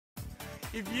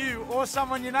If you or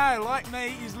someone you know, like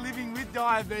me, is living with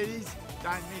diabetes,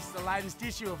 don't miss the latest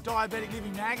issue of Diabetic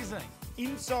Living magazine.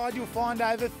 Inside you'll find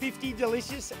over 50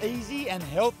 delicious, easy and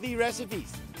healthy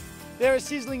recipes. There are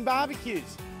sizzling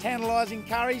barbecues, tantalising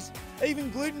curries,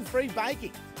 even gluten-free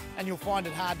baking. And you'll find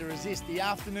it hard to resist the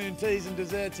afternoon teas and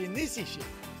desserts in this issue.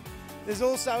 There's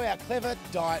also our clever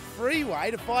diet-free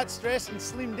way to fight stress and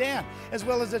slim down, as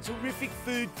well as a terrific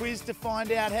food quiz to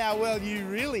find out how well you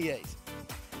really eat.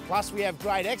 Plus we have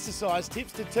great exercise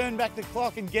tips to turn back the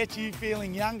clock and get you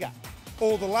feeling younger.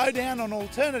 All the lowdown on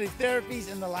alternative therapies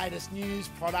and the latest news,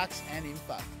 products and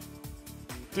info.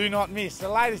 Do not miss the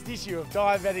latest issue of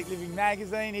Diabetic Living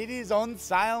magazine. It is on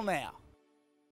sale now.